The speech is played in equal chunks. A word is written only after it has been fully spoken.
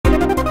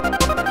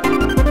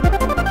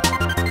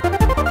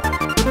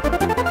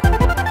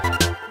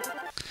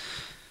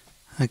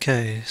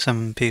Okay,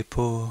 some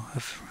people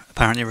have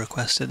apparently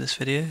requested this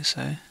video,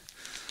 so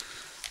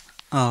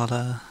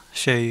I'll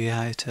show you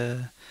how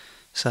to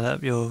set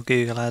up your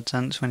Google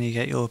Adsense when you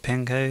get your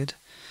PIN code.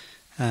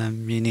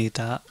 You need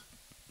that.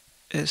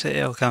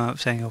 It'll come up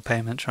saying your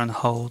payments are on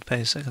hold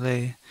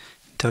basically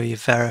until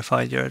you've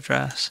verified your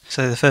address.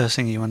 So the first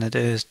thing you want to do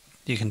is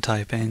you can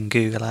type in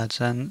Google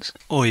Adsense,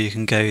 or you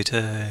can go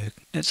to,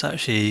 it's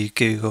actually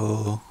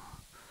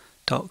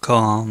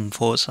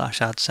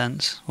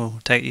google.com/AdSense will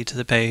take you to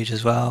the page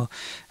as well,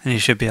 and you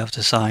should be able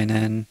to sign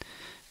in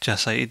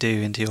just like you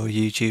do into your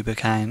YouTube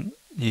account.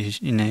 Use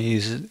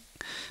it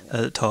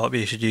at the top.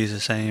 You should use the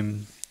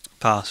same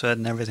password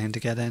and everything to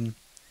get in.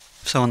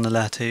 So on the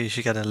letter, you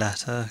should get a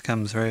letter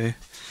come through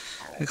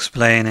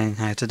explaining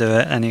how to do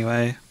it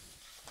anyway.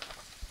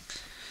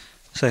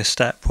 So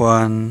step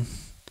 1,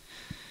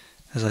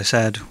 as I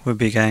said, would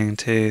be going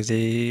to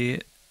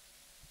the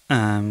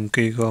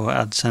Google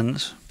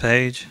AdSense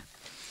page,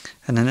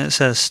 and then it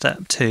says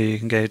step 2, you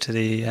can go to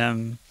the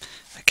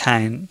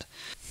account.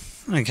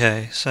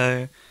 Okay,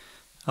 so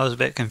I was a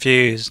bit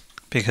confused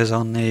because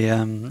on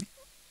the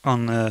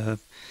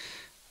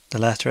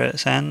letter it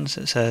sends,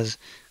 it says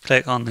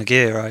click on the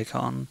gear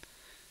icon,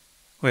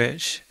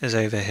 which is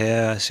over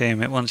here. I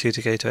assume it wants you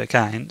to go to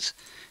accounts,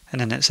 and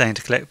then it's saying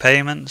to click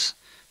payments.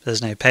 There's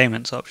no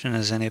payments option,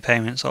 there's only a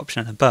payments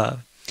option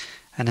above,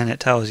 and then it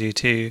tells you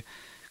to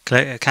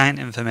click account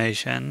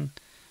information,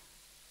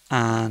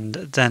 and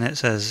then it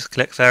says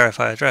click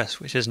verify address,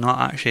 which is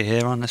not actually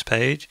here on this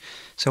page.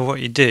 So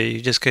what you do,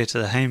 you just go to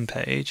the home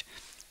page,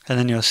 and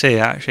then you'll see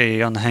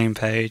actually on the home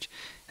page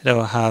it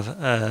will have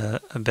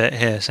a bit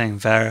here saying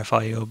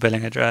verify your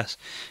billing address,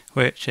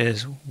 which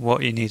is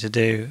what you need to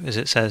do. As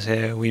it says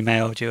here, we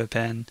mailed you a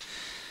PIN.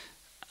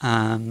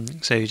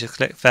 So you just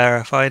click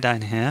verify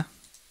down here,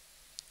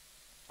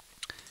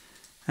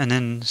 and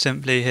then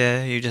simply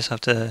here you just have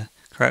to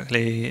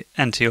correctly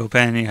enter your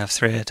PIN. You have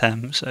 3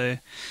 attempts, so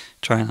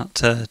try not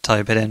to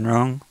type it in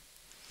wrong.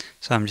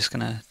 So I'm just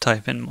going to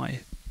type in my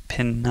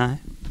PIN now.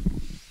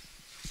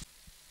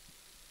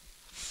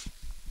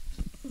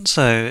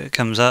 So it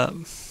comes up.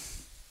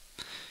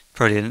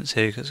 Probably didn't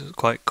see because it was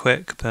quite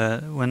quick,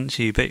 but once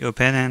you put your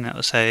PIN in, it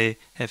will say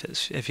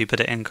if you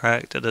put it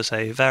incorrect, it'll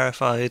say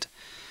verified,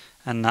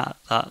 and that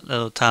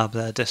little tab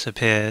there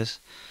disappears,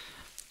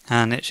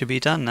 and it should be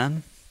done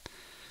then.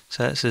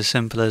 So it's as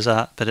simple as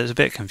that, but it's a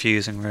bit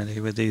confusing really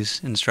with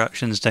these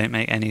instructions, don't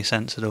make any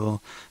sense at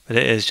all, but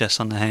it is just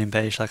on the home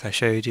page like I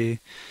showed you.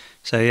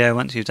 So yeah,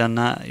 once you've done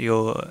that,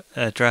 your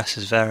address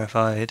is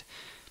verified,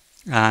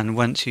 and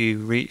once you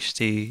reach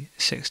the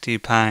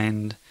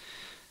 £60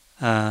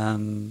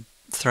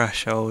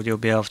 threshold, you'll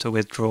be able to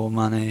withdraw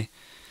money.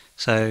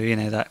 So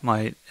that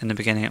might, in the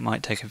beginning it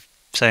might take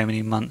so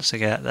many months to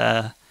get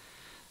there,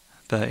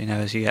 but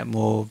as you get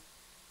more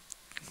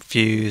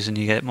views and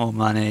you get more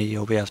money,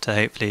 you'll be able to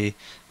hopefully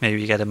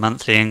maybe get a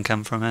monthly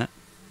income from it.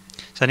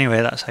 So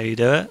anyway, that's how you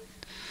do it.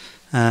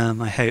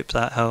 I hope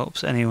that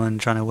helps anyone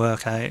trying to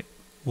work out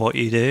what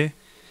you do,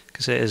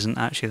 because it isn't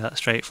actually that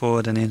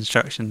straightforward and the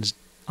instructions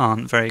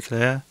aren't very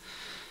clear.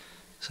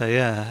 So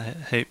yeah,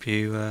 I hope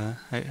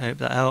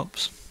that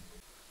helps.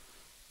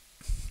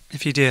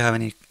 If you do have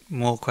any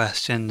more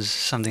questions,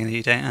 something that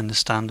you don't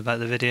understand about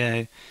the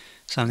video,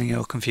 something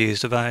you're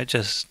confused about,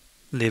 just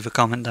leave a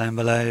comment down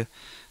below,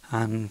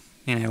 and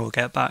we'll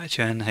get back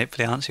to you and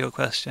hopefully answer your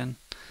question.